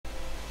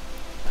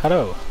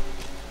Hello!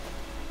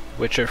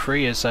 Witcher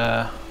 3 is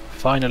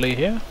finally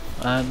here,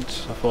 and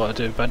I thought I'd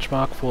do a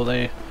benchmark for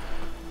the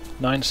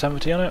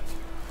 970 on it.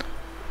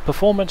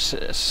 Performance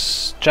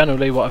is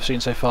generally what I've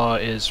seen so far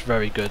is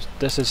very good.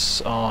 This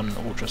is on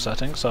ultra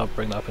settings, so I'll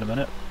bring that up in a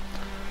minute.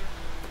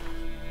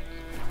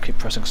 Keep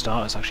pressing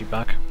start, it's actually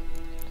back.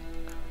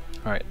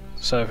 Alright,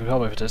 so if we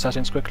come over to the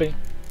settings quickly.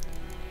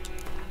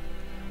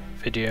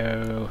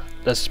 Video,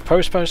 there's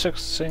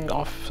post-processing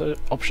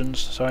options,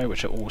 sorry,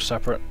 which are all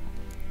separate.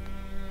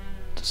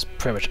 There's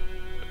pretty much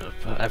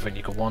everything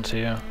you could want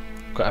here.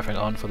 Got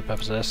everything on for the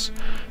purpose of this.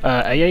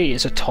 AA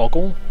is a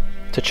toggle.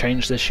 To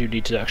change this, you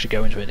need to actually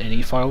go into an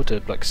INI file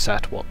to like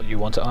set what you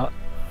want it at.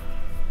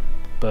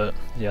 But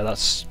yeah,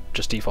 that's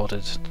just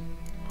defaulted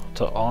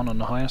to on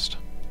the highest.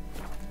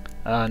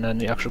 And then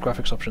the actual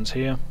graphics options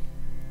here.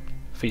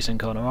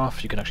 VSync on or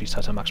off. You can actually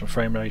set a maximum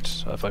frame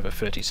rate of either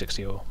 30,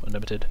 60 or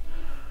unlimited.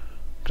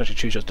 You can actually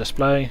choose your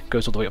display.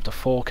 Goes all the way up to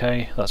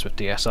 4K. That's with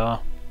DSR.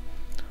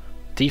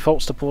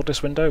 Defaults support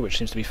this window, which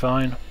seems to be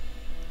fine.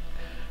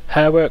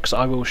 Hairworks,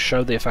 I will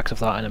show the effect of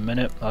that in a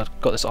minute. I've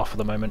got this off for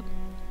the moment.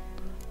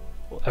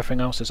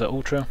 Everything else is at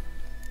ultra.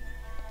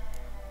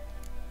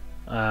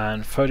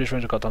 And foliage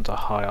range I've got down to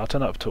high. I'll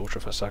turn that up to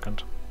ultra for a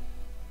second.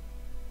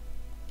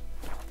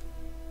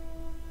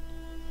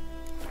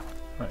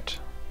 Right.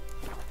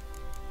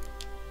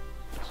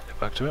 Let's get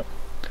back to it.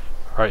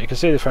 Right, you can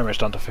see the frame rate's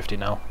down to 50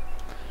 now.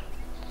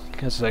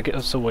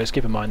 As always,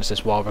 keep in mind this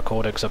is while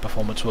recording, so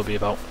performance will be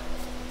about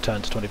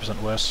 10 to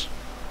 20% worse.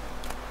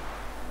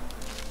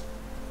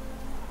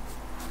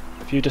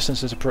 View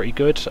distances are pretty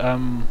good.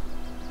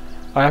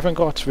 I haven't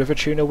got River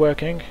Tuner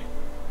working,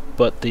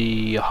 but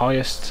the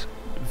highest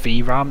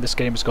VRAM this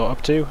game has got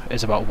up to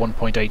is about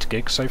 1.8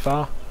 gigs so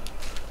far.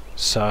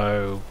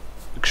 So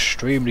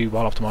extremely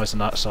well optimized on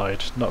that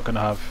side. Not going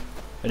to have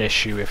an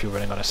issue if you're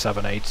running on a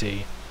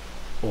 780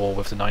 or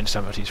with the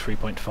 970's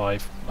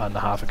 3.5 and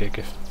the half a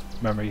gig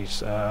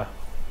memories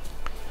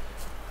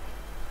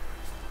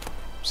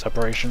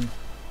separation.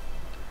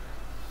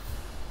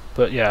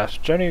 But yeah,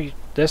 generally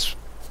this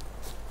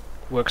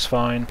works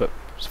fine, but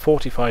it's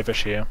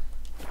 45ish here.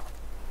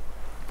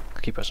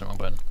 Keep pressing the wrong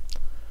button.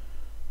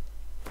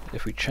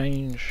 If we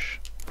change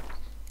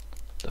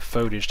the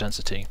foliage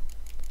density,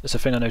 there's a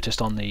thing I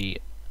noticed on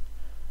the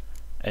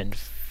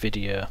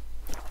NVIDIA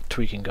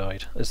tweaking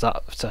guide, is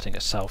that setting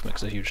itself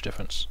makes a huge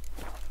difference.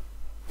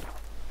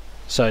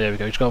 So there we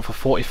go, just go for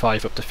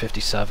 45 up to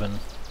 57.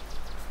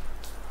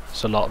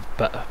 It's a lot of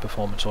better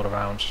performance all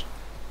around.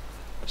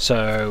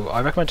 So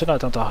I recommend turning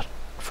that down to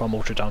from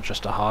ultra down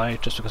just to high,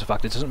 just because of the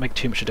fact it doesn't make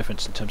too much of a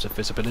difference in terms of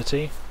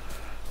visibility,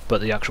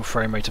 but the actual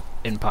frame rate of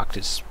impact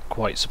is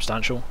quite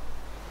substantial.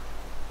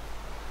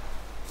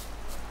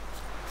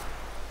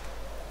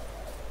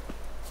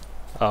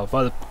 Oh,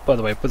 by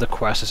the way, with the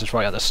quest, this is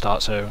right at the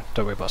start, so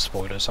don't worry about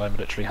spoilers. I'm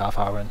literally half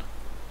hour in.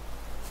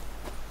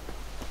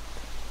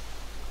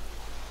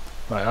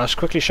 Right, I'll just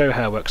quickly show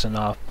Hairworks and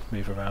I'll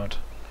move around.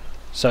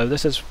 So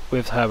this is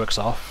with Hairworks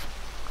off.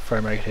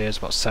 Frame rate here is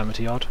about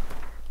 70 odd.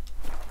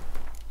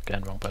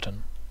 Again, wrong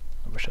button.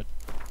 I wish I'd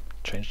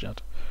changed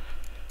that.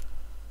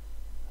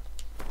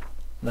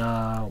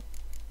 Now,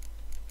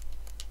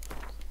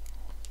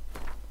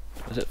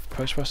 is it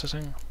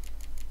post-processing?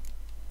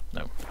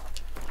 No.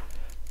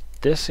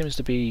 This seems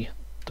to be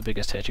the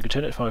biggest hit. You can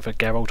turn it from either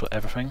Geralt or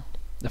everything.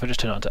 If I just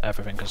turn it on to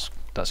everything, because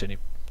that's the only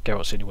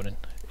Geralt's the only one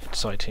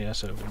inside here,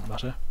 so it wouldn't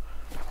matter.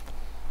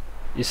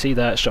 You see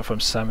that it's dropped from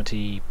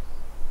 70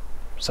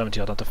 odd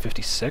down to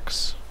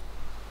 56.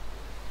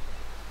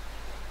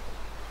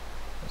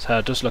 So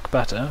it does look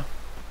better,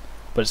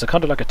 but it's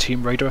kind of like a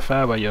Tomb Raider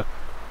affair where you're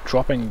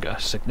dropping a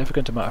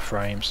significant amount of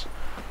frames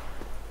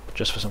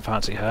just for some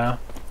fancy hair.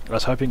 I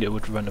was hoping it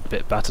would run a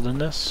bit better than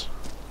this.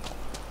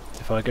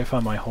 If I go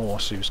find my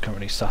horse who's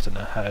currently sat in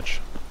a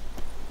hedge.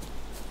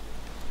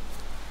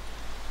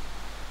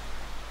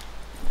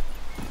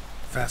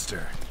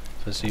 Faster.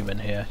 If I zoom in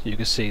here, you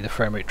can see the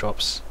frame rate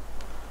drops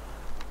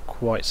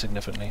quite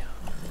significantly.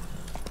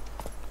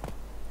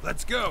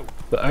 Let's go!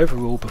 But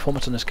overall,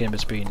 performance in this game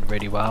has been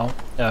really well.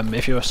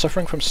 If you're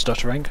suffering from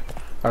stuttering,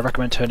 I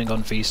recommend turning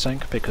on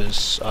VSync,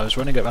 because I was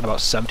running at around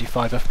about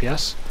 75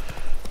 FPS,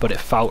 but it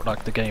felt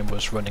like the game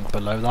was running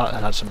below that. It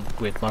had some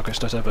weird micro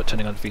stutter, but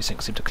turning on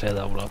VSync seemed to clear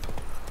that all up.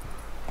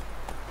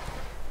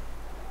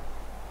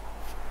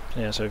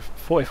 Yeah, so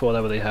 44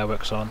 there with the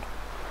Hairworks on.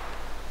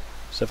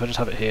 So if I just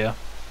have it here,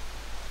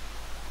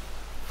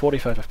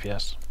 45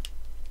 FPS.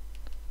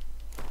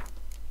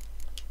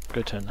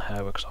 Go turn the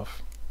Hairworks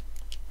off.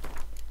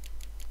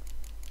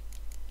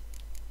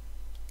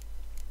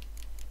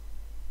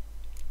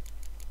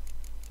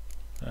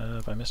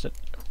 Have I missed it?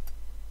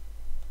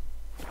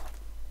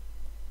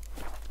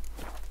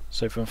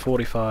 So from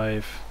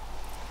 45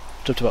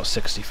 up to about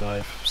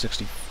 65,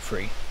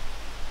 63.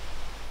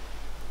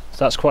 So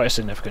that's quite a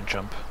significant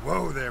jump.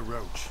 Whoa there,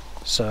 Roach.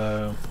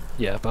 So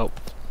yeah, about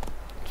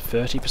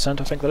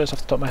 30% I think that is off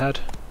the top of my head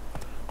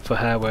for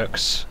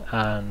Hairworks,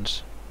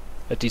 and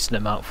a decent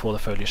amount for the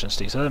foliage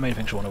density. So they're the main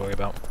things you want to worry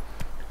about.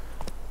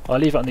 I'll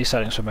leave it on these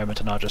settings for a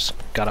moment and I'll just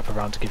gallop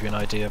around to give you an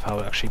idea of how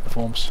it actually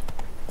performs.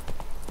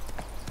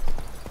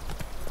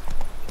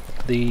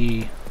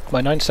 My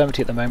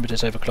 970 at the moment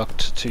is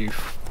overclocked to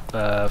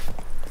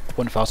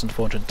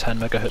 1410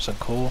 MHz on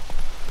core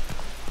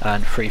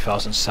and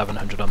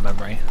 3700 on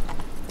memory.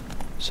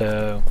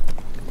 So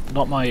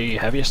not my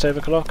heaviest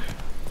overclock,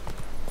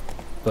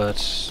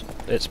 but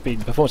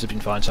performance has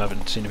been fine, so I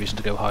haven't seen a reason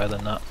to go higher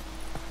than that.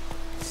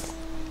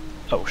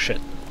 Oh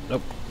shit.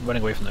 Nope,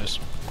 running away from those.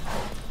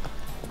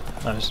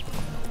 Nice.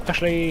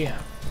 Actually,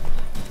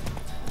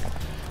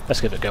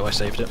 let's give it a go, I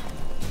saved it.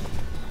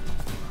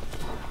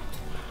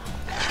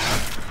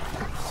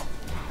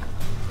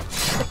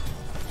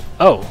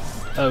 Oh,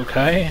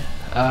 okay.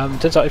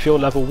 Turns out if you're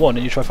level 1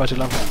 and you try fighting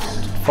level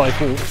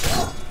 5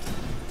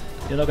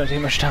 wolf, you're not going to do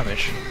much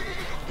damage.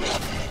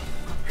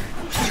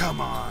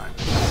 Come on.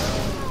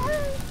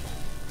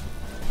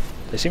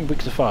 They seem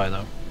weak to fire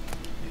though.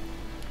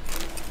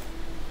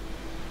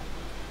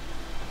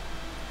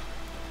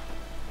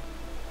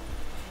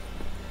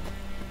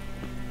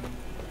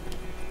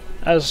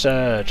 As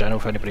general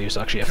for anybody who's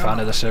actually a fan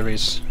of the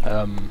series,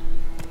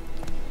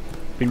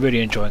 been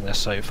really enjoying this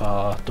so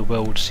far. The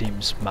world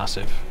seems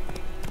massive.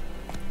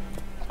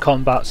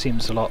 Combat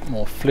seems a lot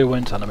more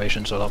fluent,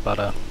 animations are a lot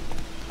better,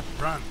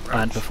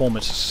 and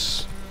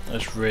performance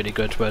is really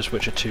good, whereas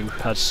Witcher 2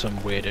 has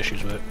some weird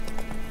issues with it.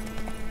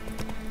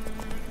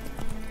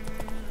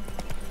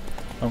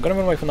 I'm going to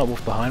run away from that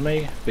wolf behind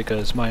me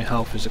because my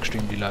health is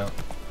extremely low.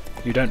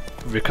 You don't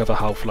recover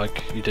health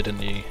like you did in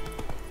the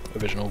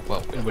original,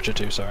 well, in Witcher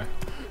 2, sorry.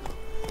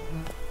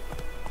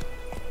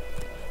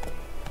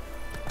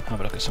 Have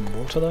a look at some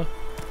water there.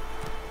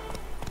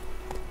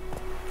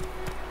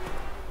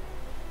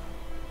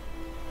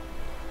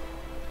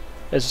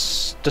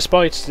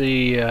 Despite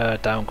the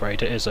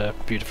downgrade, it is a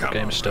beautiful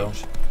game still.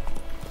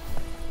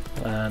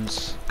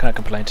 And can't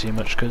complain too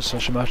much because I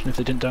should imagine if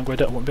they didn't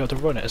downgrade it, I wouldn't be able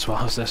to run it as well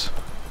as this.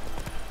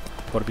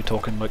 I'd be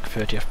talking like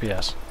 30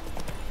 FPS.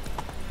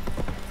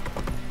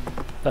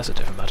 That's a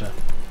different matter.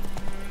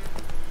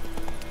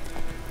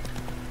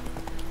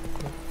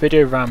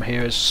 Video RAM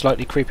here is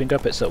slightly creeping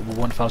up, it's at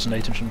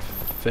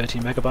 1830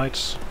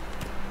 megabytes.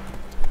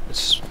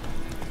 It's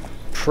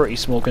pretty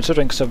small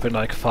considering something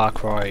like Far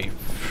Cry,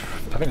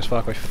 I think it's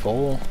Far Cry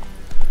 4,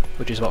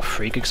 which is about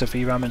 3 gigs of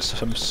VRAM in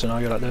some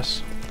scenario like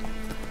this.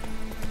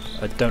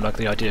 I don't like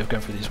the idea of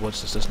going through these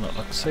woods, this does not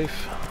look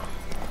safe.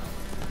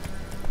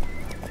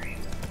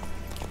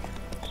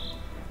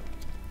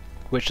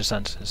 Which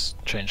descent has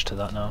changed to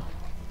that now.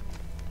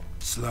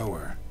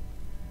 Slower.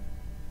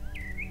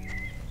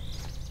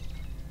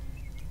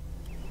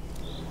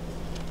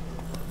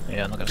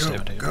 Yeah, I'm not going to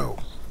save it. Go.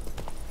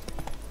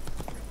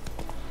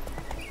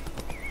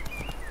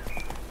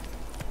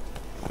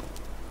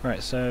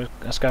 Right, so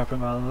let's go up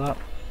around that.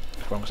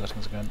 Wrong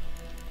settings again.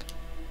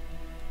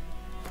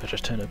 I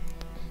just turn the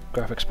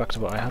graphics back to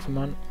what I have them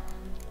on.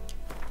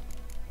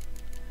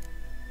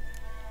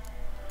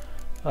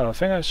 Oh, I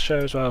think I show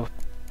as well,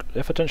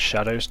 if I turn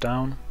shadows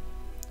down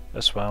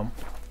as well.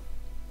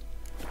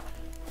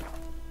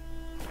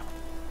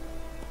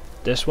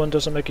 This one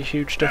doesn't make a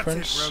huge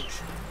difference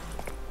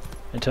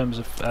in terms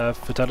of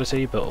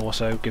fidelity, but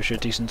also gives you a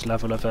decent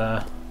level of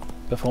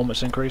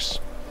performance increase.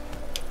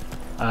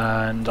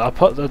 And I'll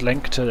put the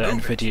link to the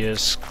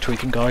NVIDIA's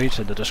tweaking guide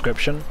in the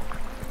description,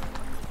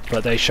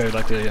 but they show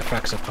like the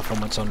effects of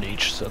performance on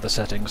each of the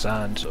settings,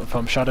 and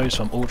from shadows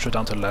from ultra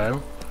down to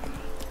low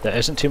there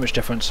isn't too much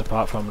difference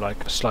apart from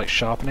like slight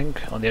sharpening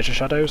on the edge of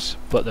shadows,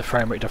 but the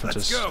frame rate difference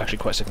is actually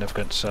quite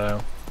significant.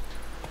 So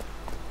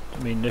I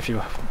mean, if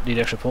you need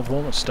extra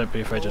performance, don't be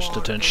afraid just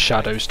to turn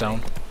shadows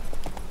down.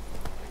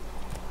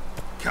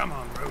 Come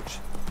on, Roach.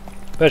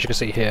 But as you can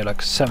see here,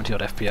 like 70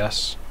 odd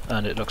FPS,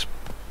 and it looks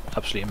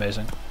absolutely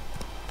amazing.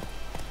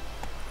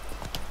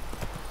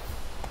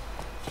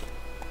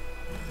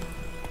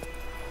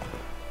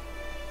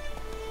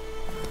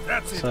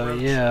 That's it, So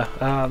Roach.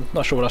 yeah,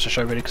 not sure what else to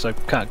show really because I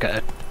can't get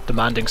a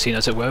demanding scene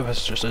as it were.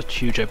 It's just a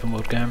huge open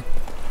world game,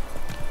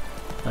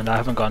 and I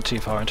haven't gone too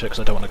far into it because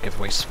I don't want to give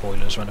away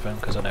spoilers or anything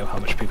because I know how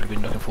much people have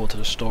been looking forward to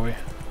the story.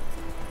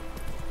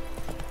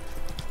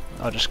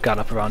 I'll just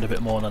gallop around a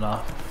bit more and then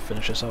I'll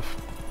finish this off.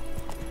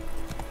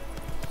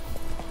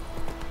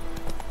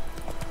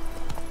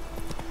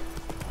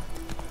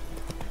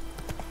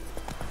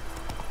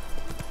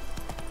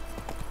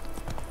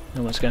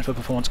 And once again for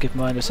performance, keep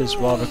in mind this is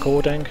while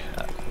recording.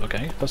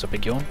 Okay, that's a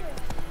big yawn.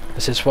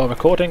 This is while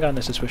recording and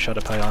this is with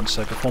Shadowplay on,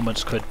 so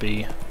performance could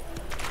be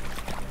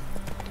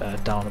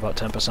down about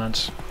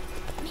 10%.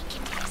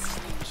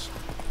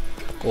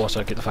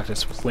 Also get the fact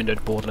it's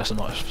windowed borderless, I'm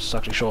not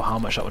exactly sure how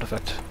much that would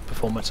affect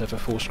performance over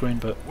full screen,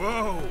 but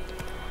Whoa!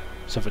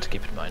 something to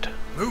keep in mind.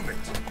 Move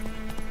it.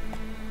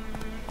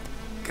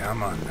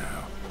 Come on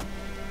now.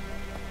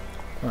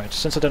 Right,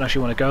 since I don't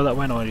actually want to go that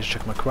way, I want to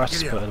check my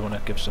quests, but I don't want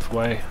to give stuff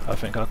away. I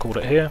think I'll call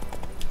it here.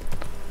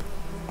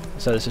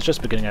 So this is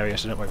just the beginning area,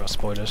 so don't worry about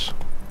spoilers.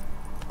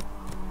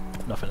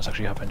 Nothing's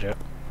actually happened yet.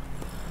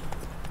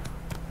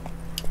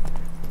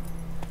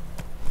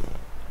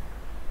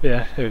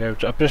 Yeah, here we go.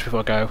 Just before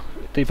I go,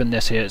 even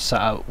this here is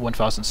set at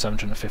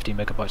 1750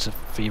 megabytes of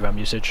VRAM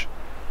usage,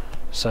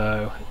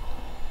 so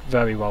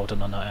very well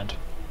done on that end.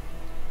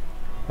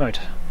 Right,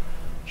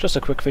 just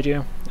a quick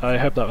video. I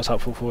hope that was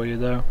helpful for you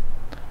though.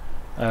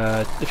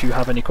 If you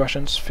have any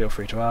questions, feel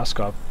free to ask.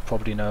 I'll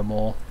probably know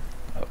more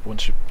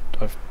once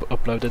I've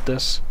uploaded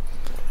this,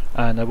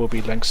 and there will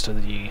be links to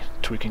the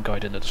tweaking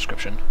guide in the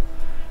description.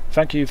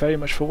 Thank you very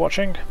much for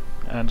watching,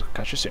 and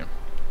catch you soon.